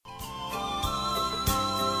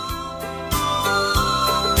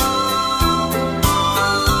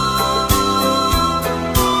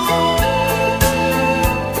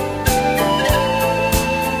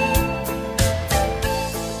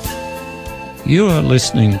You are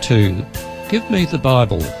listening to Give Me the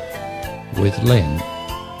Bible with Len.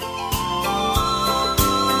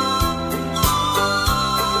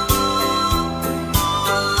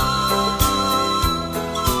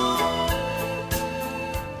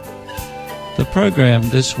 The program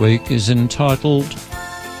this week is entitled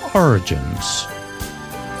Origins.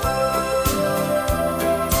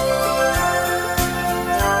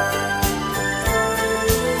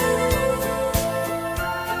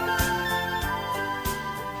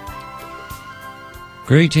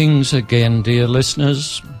 Greetings again, dear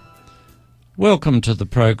listeners. Welcome to the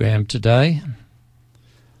program today.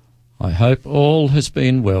 I hope all has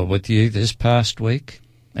been well with you this past week,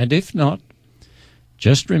 and if not,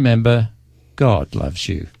 just remember God loves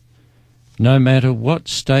you, no matter what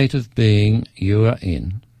state of being you are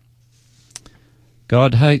in.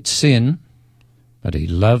 God hates sin, but he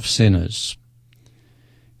loves sinners.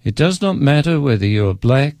 It does not matter whether you are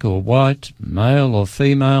black or white, male or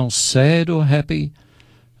female, sad or happy,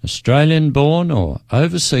 Australian-born or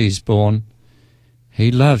overseas-born,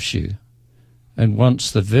 he loves you and wants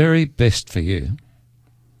the very best for you.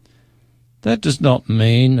 That does not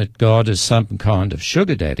mean that God is some kind of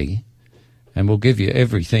sugar daddy and will give you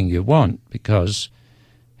everything you want, because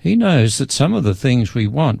he knows that some of the things we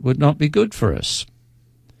want would not be good for us.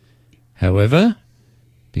 However,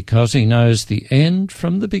 because he knows the end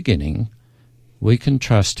from the beginning, we can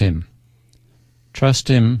trust him. Trust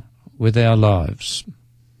him with our lives.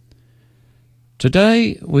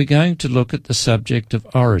 Today we're going to look at the subject of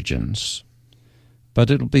origins, but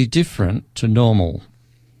it'll be different to normal.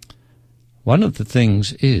 One of the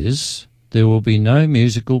things is there will be no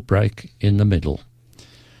musical break in the middle.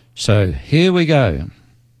 So here we go.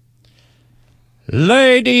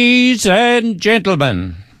 Ladies and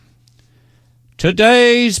gentlemen,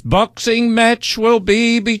 today's boxing match will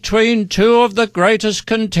be between two of the greatest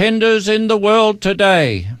contenders in the world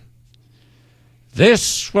today.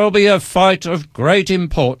 This will be a fight of great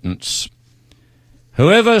importance.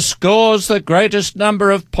 Whoever scores the greatest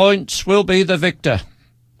number of points will be the victor.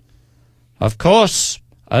 Of course,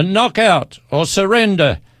 a knockout or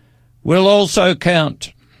surrender will also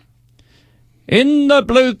count. In the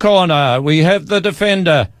blue corner, we have the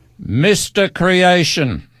defender, Mr.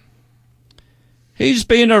 Creation. He's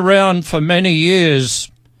been around for many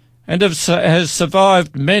years and has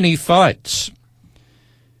survived many fights.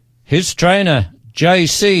 His trainer,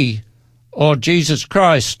 JC, or Jesus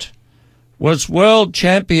Christ, was world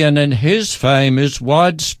champion and his fame is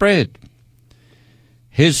widespread.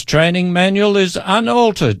 His training manual is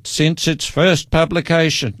unaltered since its first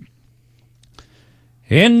publication.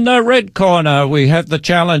 In the red corner, we have the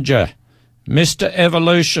challenger, Mr.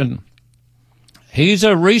 Evolution. He's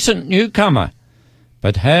a recent newcomer,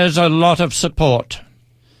 but has a lot of support.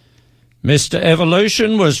 Mr.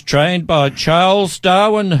 Evolution was trained by Charles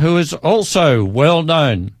Darwin, who is also well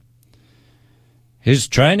known. His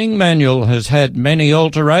training manual has had many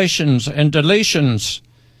alterations and deletions,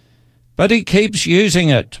 but he keeps using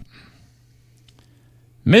it.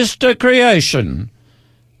 Mr. Creation,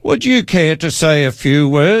 would you care to say a few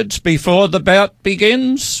words before the bout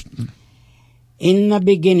begins? In the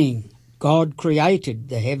beginning, God created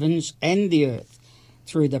the heavens and the earth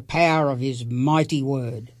through the power of his mighty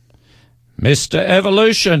word. Mr.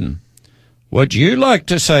 Evolution, would you like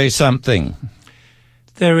to say something?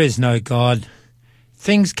 There is no God.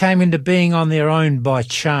 Things came into being on their own by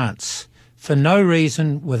chance, for no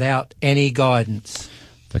reason, without any guidance.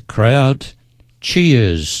 The crowd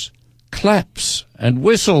cheers, claps and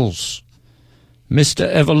whistles. Mr.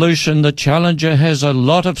 Evolution, the challenger, has a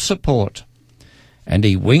lot of support, and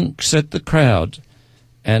he winks at the crowd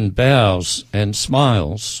and bows and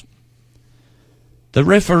smiles. The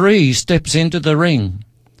referee steps into the ring.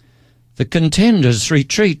 The contenders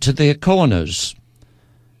retreat to their corners.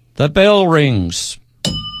 The bell rings.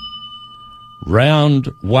 Round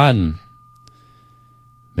 1.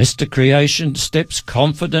 Mr. Creation steps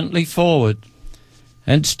confidently forward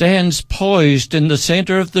and stands poised in the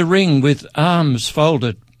centre of the ring with arms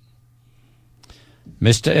folded.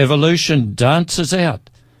 Mr. Evolution dances out,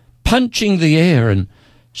 punching the air, and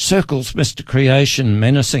circles Mr. Creation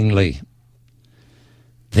menacingly.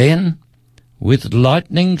 Then, with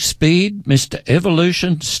lightning speed, Mr.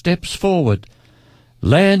 Evolution steps forward,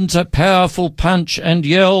 lands a powerful punch and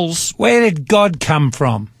yells, "Where did God come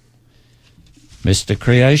from?" Mr.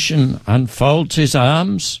 Creation unfolds his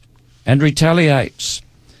arms and retaliates,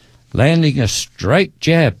 landing a straight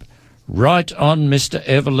jab right on Mr.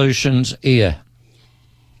 Evolution's ear.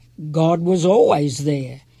 God was always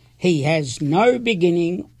there. He has no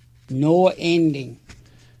beginning nor ending.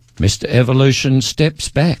 Mr. Evolution steps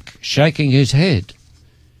back, shaking his head.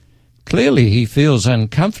 Clearly he feels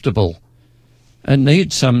uncomfortable and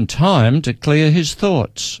needs some time to clear his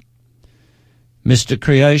thoughts. Mr.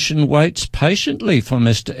 Creation waits patiently for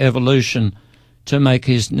Mr. Evolution to make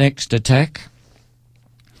his next attack.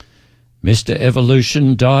 Mr.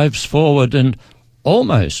 Evolution dives forward and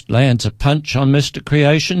almost lands a punch on Mr.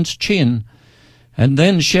 Creation's chin, and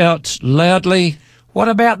then shouts loudly, "What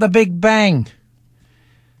about the Big Bang?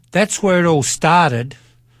 That's where it all started.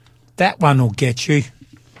 That one will get you."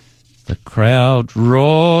 The crowd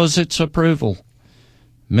roars its approval.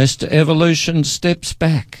 Mr. Evolution steps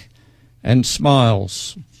back and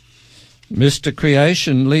smiles. Mr.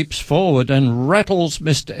 Creation leaps forward and rattles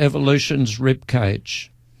Mr. Evolution's ribcage.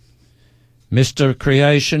 Mr.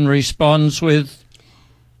 Creation responds with,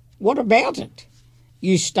 "What about it?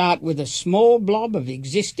 You start with a small blob of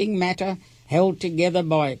existing matter held together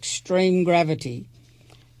by extreme gravity.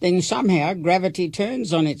 Then somehow gravity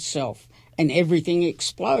turns on itself and everything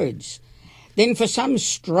explodes. Then for some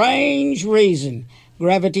strange reason,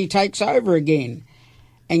 gravity takes over again.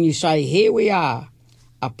 And you say, here we are.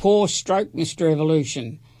 A poor stroke, Mr.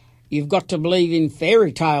 Evolution. You've got to believe in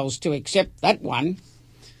fairy tales to accept that one."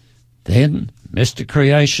 Then Mr.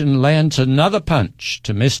 Creation lands another punch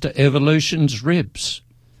to Mr. Evolution's ribs.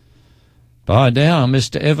 By now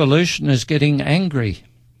Mr. Evolution is getting angry.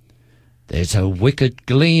 There's a wicked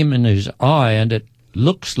gleam in his eye, and it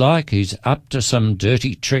looks like he's up to some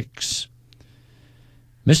dirty tricks.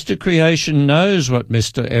 Mr. Creation knows what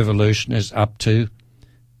Mr. Evolution is up to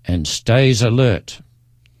and stays alert.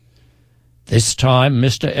 This time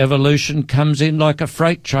Mr. Evolution comes in like a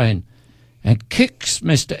freight train and kicks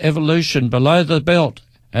Mr. Evolution below the belt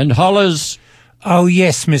and hollers, "Oh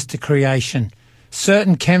yes, Mr. Creation.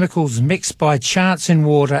 Certain chemicals mixed by chance in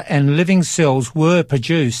water and living cells were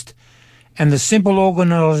produced, and the simple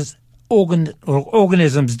organisms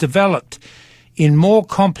developed in more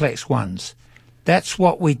complex ones. That's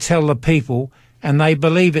what we tell the people, and they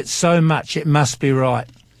believe it so much it must be right."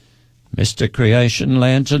 Mr. Creation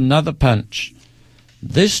lands another punch,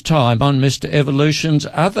 this time on Mr. Evolution's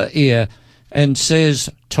other ear, and says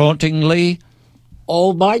tauntingly,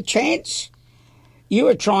 "All by chance? You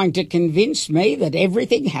are trying to convince me that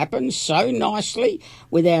everything happens so nicely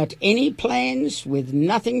without any plans, with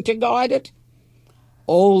nothing to guide it?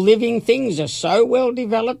 All living things are so well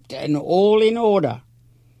developed and all in order.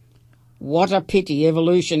 What a pity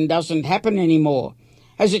evolution doesn't happen anymore.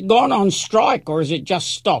 Has it gone on strike, or has it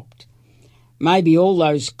just stopped? Maybe all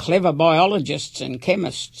those clever biologists and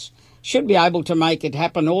chemists should be able to make it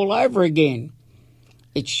happen all over again.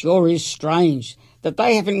 It sure is strange that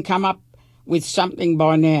they haven't come up with something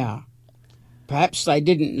by now. Perhaps they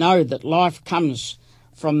didn't know that life comes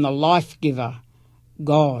from the life giver,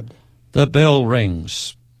 God." The bell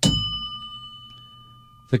rings.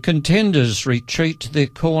 The contenders retreat to their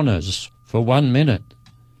corners for 1 minute.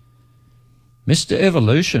 Mr.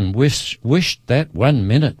 Evolution wished that 1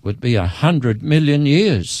 minute would be 100 million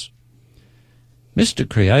years. Mr.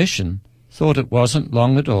 Creation thought it wasn't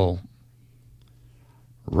long at all.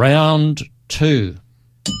 Round 2.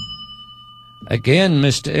 Again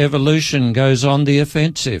Mr. Evolution goes on the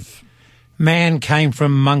offensive. "Man came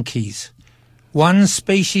from monkeys. One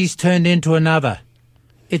species turned into another.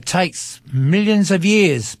 It takes millions of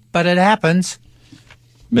years, but it happens."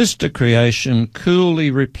 Mr. Creation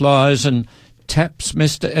coolly replies and taps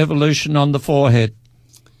Mr. Evolution on the forehead.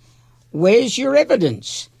 "Where's your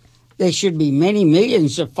evidence? There should be many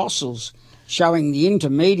millions of fossils showing the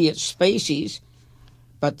intermediate species,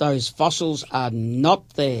 but those fossils are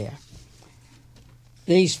not there.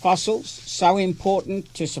 These fossils, so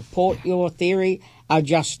important to support your theory, are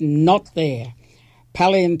just not there.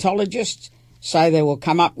 Paleontologists say they will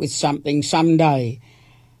come up with something someday,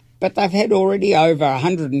 but they've had already over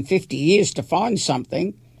 150 years to find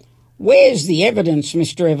something. Where's the evidence,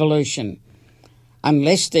 Mr. Evolution?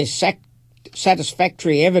 Unless there's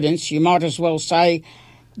satisfactory evidence, you might as well say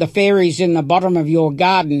the fairies in the bottom of your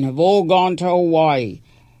garden have all gone to Hawaii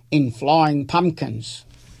in flying pumpkins."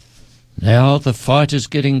 Now the fight is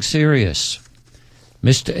getting serious.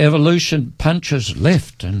 Mr. Evolution punches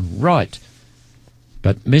left and right,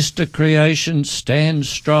 but Mr. Creation stands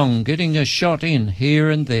strong, getting a shot in here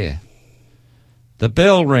and there. The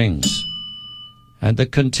bell rings, and the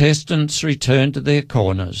contestants return to their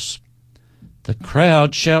corners. The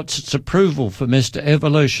crowd shouts its approval for Mr.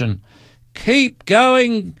 Evolution. Keep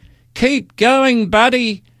going,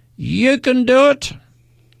 buddy. You can do it."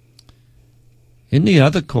 In the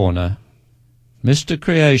other corner, Mr.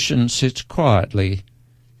 Creation sits quietly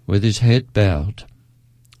with his head bowed.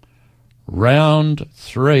 Round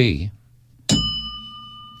 3.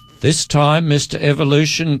 This time Mr.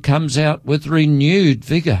 Evolution comes out with renewed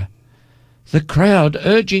vigour the crowd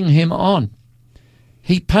urging him on.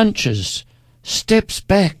 He punches, steps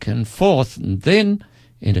back and forth, and then,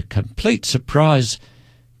 in a complete surprise,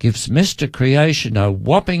 gives Mr. Creation a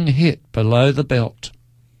whopping hit below the belt.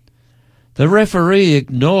 The referee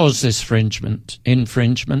ignores this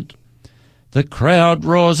infringement. The crowd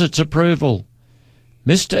roars its approval.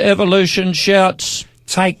 Mr. Evolution shouts,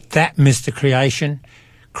 "Take that, Mr. Creation.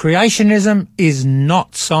 Creationism is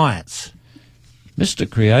not science." Mr.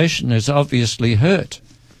 Creation is obviously hurt,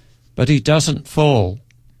 but he doesn't fall.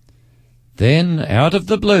 Then, out of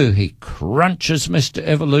the blue, he crunches Mr.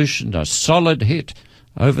 Evolution a solid hit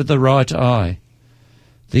over the right eye.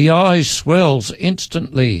 The eye swells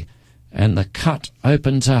instantly, and the cut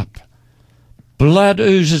opens up. Blood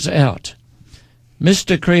oozes out.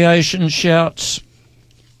 Mr. Creation shouts,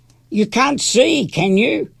 "You can't see, can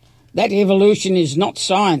you? That evolution is not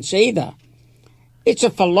science either. It's a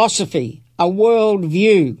philosophy, a world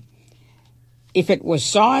view. If it was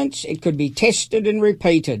science, it could be tested and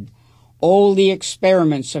repeated. All the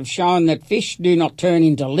experiments have shown that fish do not turn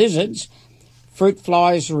into lizards. Fruit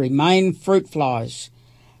flies remain fruit flies.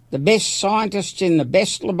 The best scientists in the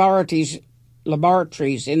best laboratories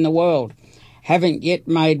in the world haven't yet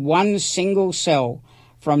made one single cell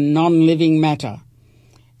from non-living matter.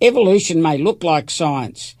 Evolution may look like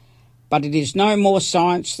science, but it is no more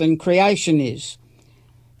science than creation is.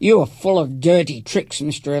 You are full of dirty tricks,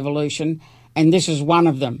 Mr. Evolution, and this is one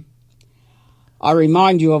of them. I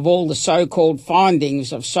remind you of all the so-called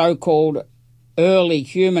findings of so-called early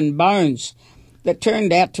human bones that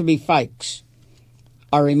turned out to be fakes.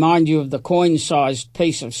 I remind you of the coin-sized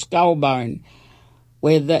piece of skull bone,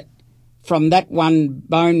 where from that one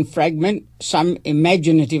bone fragment, some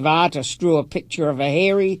imaginative artist drew a picture of a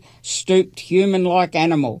hairy, stooped, human-like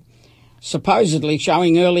animal, supposedly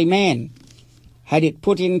showing early man. Had it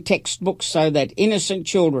put in textbooks so that innocent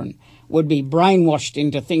children would be brainwashed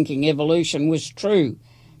into thinking evolution was true.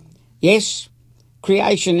 Yes,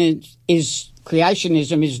 creationism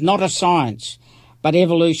is not a science, but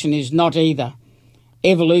evolution is not either.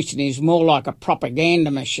 Evolution is more like a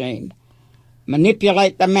propaganda machine.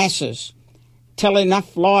 Manipulate the masses. Tell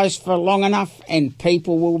enough lies for long enough and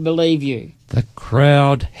people will believe you. The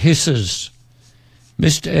crowd hisses.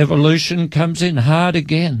 Mr. Evolution comes in hard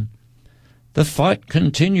again. The fight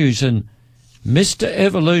continues and Mr.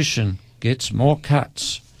 Evolution gets more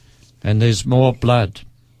cuts and there's more blood.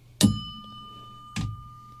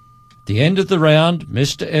 At the end of the round,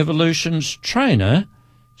 Mr. Evolution's trainer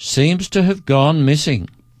seems to have gone missing.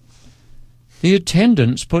 The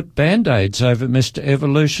attendants put band-aids over Mr.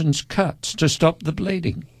 Evolution's cuts to stop the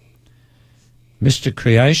bleeding. Mr.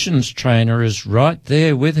 Creation's trainer is right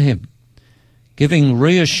there with him, giving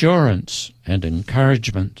reassurance and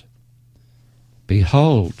encouragement.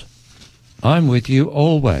 "Behold, I'm with you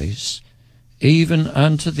always, even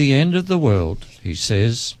unto the end of the world," he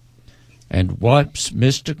says, and wipes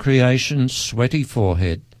Mr. Creation's sweaty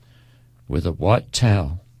forehead with a white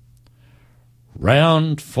towel.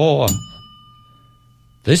 Round 4.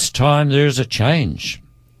 This time there is a change.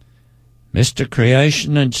 Mr.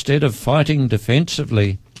 Creation, instead of fighting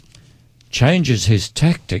defensively, changes his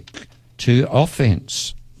tactic to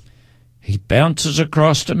offense. He bounces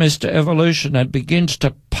across to Mr. Evolution and begins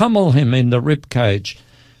to pummel him in the ribcage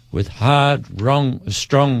with hard,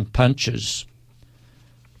 strong punches.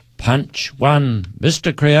 Punch 1.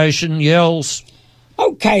 Mr. Creation yells,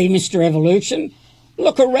 "Okay, Mr. Evolution,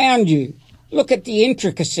 look around you. Look at the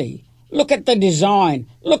intricacy. Look at the design.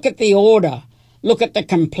 Look at the order. Look at the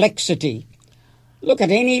complexity. Look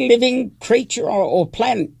at any living creature or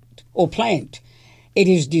plant. It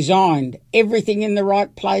is designed, everything in the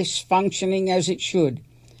right place, functioning as it should.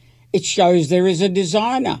 It shows there is a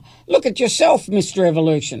designer. Look at yourself, Mr.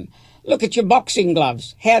 Evolution. Look at your boxing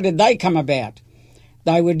gloves. How did they come about?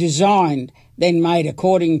 They were designed, then made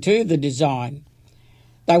according to the design.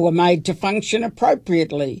 They were made to function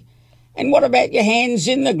appropriately. And what about your hands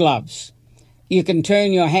in the gloves? You can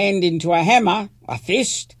turn your hand into a hammer, a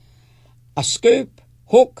fist, a scoop,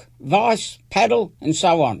 hook, vice, paddle, and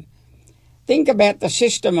so on. Think about the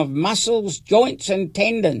system of muscles, joints and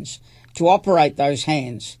tendons to operate those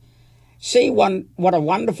hands. See what a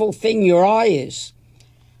wonderful thing your eye is.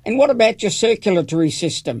 And what about your circulatory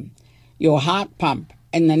system, your heart pump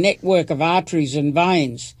and the network of arteries and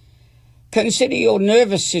veins? Consider your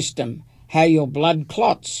nervous system, how your blood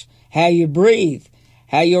clots, how you breathe,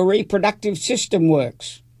 how your reproductive system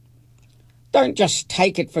works. Don't just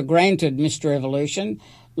take it for granted, Mr. Evolution.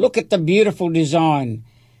 Look at the beautiful design.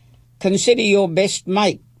 Consider your best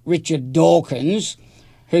mate, Richard Dawkins,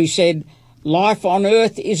 who said, "Life on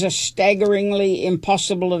Earth is a staggeringly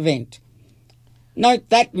impossible event." Note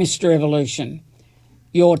that, Mr. Evolution.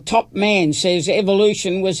 Your top man says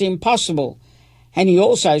evolution was impossible, and he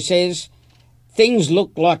also says things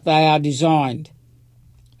look like they are designed.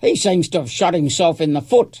 He seems to have shot himself in the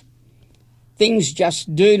foot. Things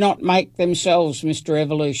just do not make themselves, Mr.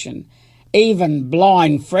 Evolution. Even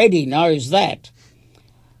blind Freddy knows that.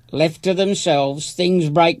 Left to themselves, things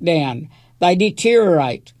break down. They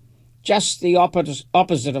deteriorate. Just the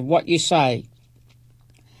opposite of what you say.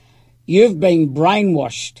 You've been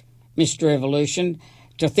brainwashed, Mr. Evolution,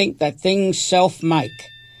 to think that things self-make.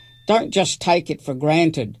 Don't just take it for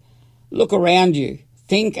granted. Look around you.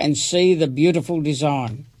 Think and see the beautiful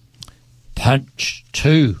design. Punch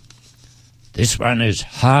 2. This one is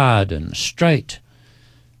hard and straight.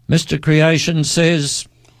 Mr. Creation says,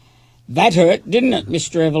 That hurt, didn't it,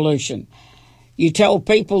 Mr. Evolution? You tell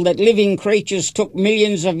people that living creatures took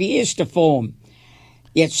millions of years to form.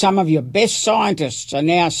 Yet some of your best scientists are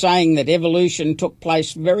now saying that evolution took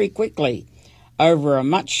place very quickly, over a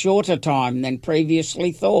much shorter time than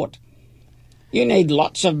previously thought. You need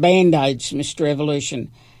lots of Band-Aids, Mr.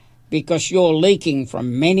 Evolution, because you're leaking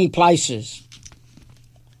from many places.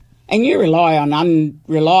 And you rely on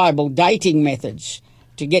unreliable dating methods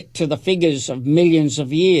to get to the figures of millions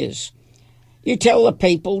of years. You tell the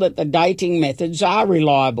people that the dating methods are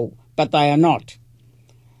reliable, but they are not.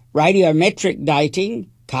 Radiometric dating,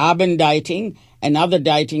 carbon dating, and other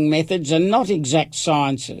dating methods are not exact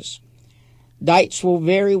sciences. Dates will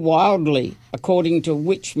vary wildly according to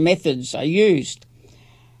which methods are used.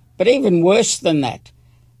 But even worse than that,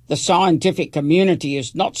 the scientific community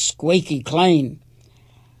is not squeaky clean.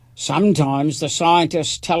 Sometimes the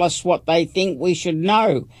scientists tell us what they think we should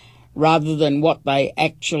know rather than what they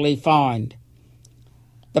actually find.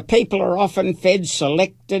 The people are often fed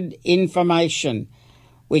selected information,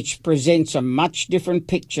 which presents a much different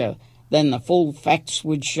picture than the full facts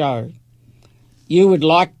would show. You would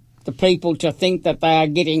like the people to think that they are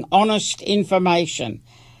getting honest information,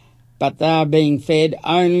 but they are being fed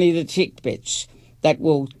only the tidbits that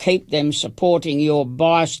will keep them supporting your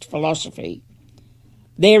biased philosophy.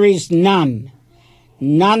 There is none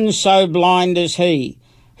so blind as he,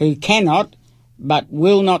 who cannot but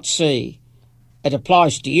will not see. It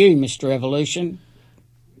applies to you, Mr. Evolution.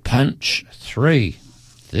 Punch 3.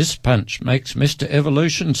 This punch makes Mr.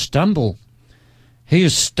 Evolution stumble. He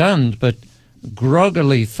is stunned, but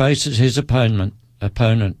groggily faces his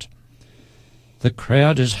opponent. The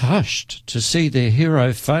crowd is hushed to see their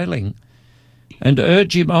hero failing and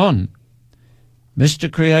urge him on.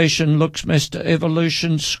 Mr. Creation looks Mr.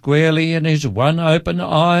 Evolution squarely in his one open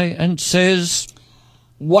eye and says,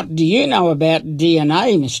 What do you know about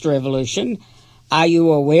DNA, Mr. Evolution? Are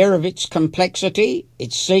you aware of its complexity,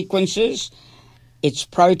 its sequences, its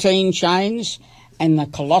protein chains, and the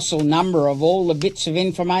colossal number of all the bits of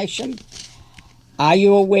information? Are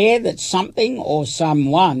you aware that something or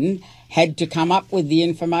someone had to come up with the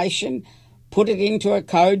information, put it into a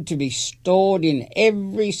code to be stored in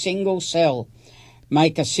every single cell,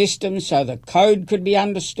 make a system so the code could be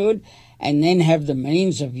understood, and then have the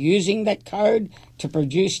means of using that code to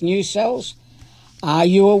produce new cells? Are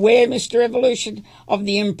you aware, Mr. Evolution, of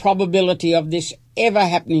the improbability of this ever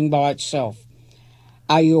happening by itself?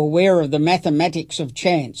 Are you aware of the mathematics of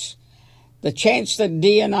chance? The chance that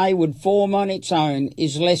DNA would form on its own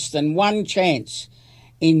is less than one chance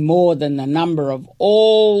in more than the number of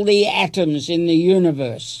all the atoms in the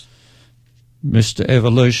universe. Mr.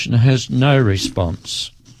 Evolution has no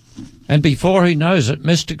response. And before he knows it,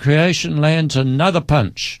 Mr. Creation lands another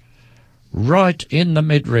punch, right in the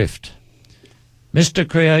midriff. Mr.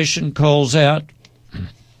 Creation calls out,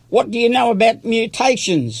 What do you know about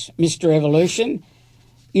mutations, Mr. Evolution?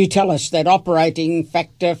 You tell us that operating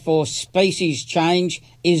factor for species change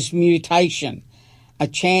is mutation, a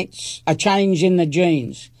change in the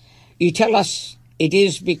genes. You tell us it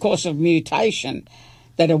is because of mutation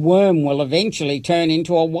that a worm will eventually turn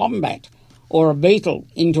into a wombat or a beetle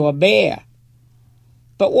into a bear.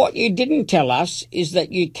 But what you didn't tell us is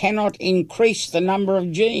that you cannot increase the number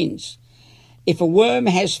of genes. If a worm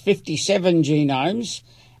has 57 genomes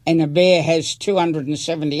and a bear has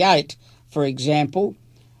 278, for example,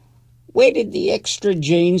 where did the extra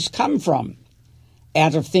genes come from?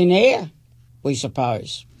 Out of thin air, we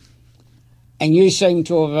suppose. And you seem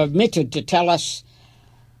to have omitted to tell us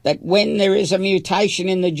that when there is a mutation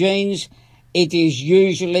in the genes, it is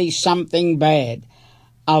usually something bad,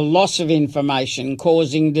 a loss of information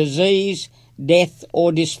causing disease, death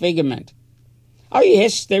or disfigurement. Oh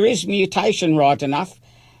yes, there is mutation, right enough,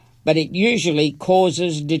 but it usually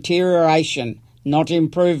causes deterioration, not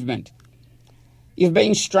improvement. You've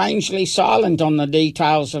been strangely silent on the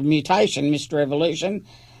details of mutation, Mr. Evolution.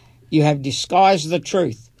 You have disguised the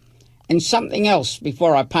truth. And something else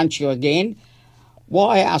before I punch you again.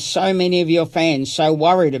 Why are so many of your fans so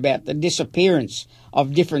worried about the disappearance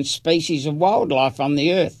of different species of wildlife on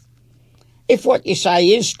the earth? If what you say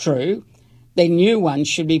is true, then new ones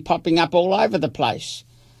should be popping up all over the place.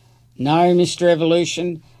 No, Mr.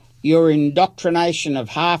 Evolution, your indoctrination of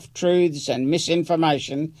half-truths and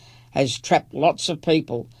misinformation has trapped lots of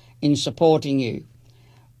people in supporting you.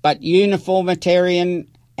 But uniformitarian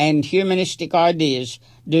and humanistic ideas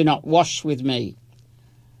do not wash with me.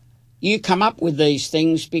 You come up with these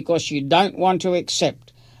things because you don't want to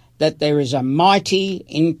accept that there is a mighty,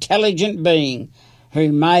 intelligent being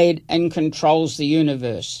who made and controls the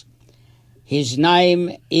universe. His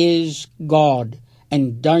name is God,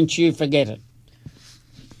 and don't you forget it.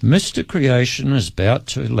 Mr. Creation is about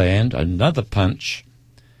to land another punch,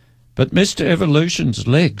 but Mr. Evolution's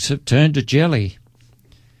legs have turned to jelly.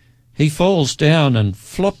 He falls down and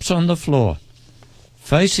flops on the floor,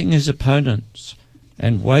 facing his opponents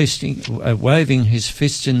and waving his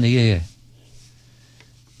fists in the air.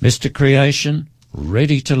 Mr. Creation,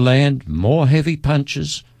 ready to land more heavy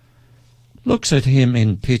punches, looks at him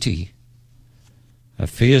in pity. A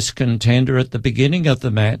fierce contender at the beginning of the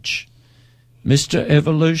match, Mr.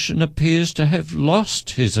 Evolution appears to have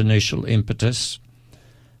lost his initial impetus,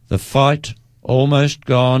 the fight almost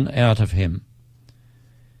gone out of him.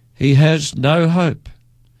 He has no hope.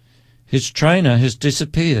 His trainer has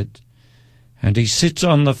disappeared, and he sits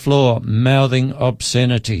on the floor mouthing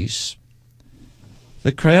obscenities.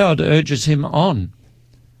 The crowd urges him on,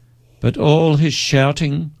 but all his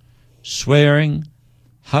shouting, swearing,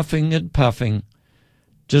 huffing and puffing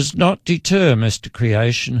does not deter Mr.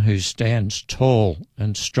 Creation, who stands tall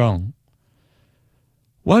and strong.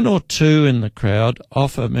 One or two in the crowd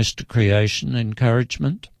offer Mr. Creation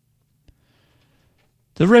encouragement.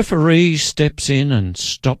 The referee steps in and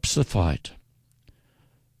stops the fight.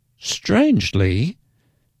 Strangely,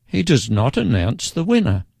 he does not announce the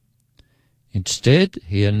winner. Instead,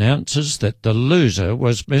 he announces that the loser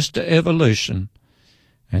was Mr. Evolution,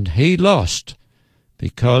 and he lost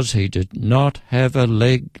because he did not have a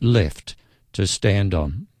leg left to stand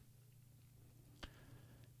on.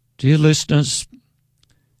 Dear listeners,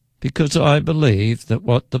 because I believe that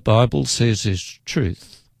what the Bible says is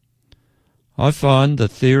truth, I find the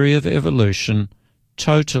theory of evolution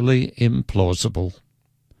totally implausible.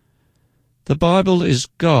 The Bible is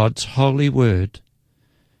God's holy word,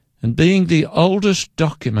 and being the oldest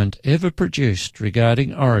document ever produced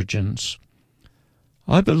regarding origins,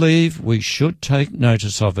 I believe we should take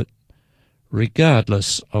notice of it,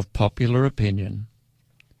 regardless of popular opinion.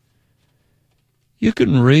 You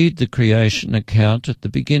can read the creation account at the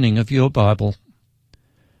beginning of your Bible.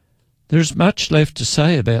 There is much left to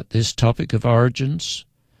say about this topic of origins,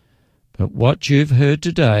 but what you've heard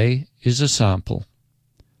today is a sample.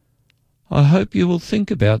 I hope you will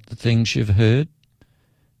think about the things you've heard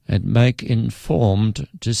and make informed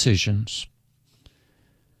decisions.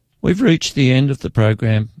 We've reached the end of the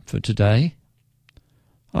program for today.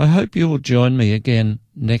 I hope you will join me again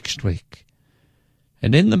next week.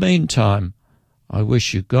 And in the meantime, I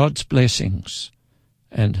wish you God's blessings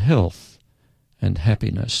and health and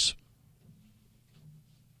happiness.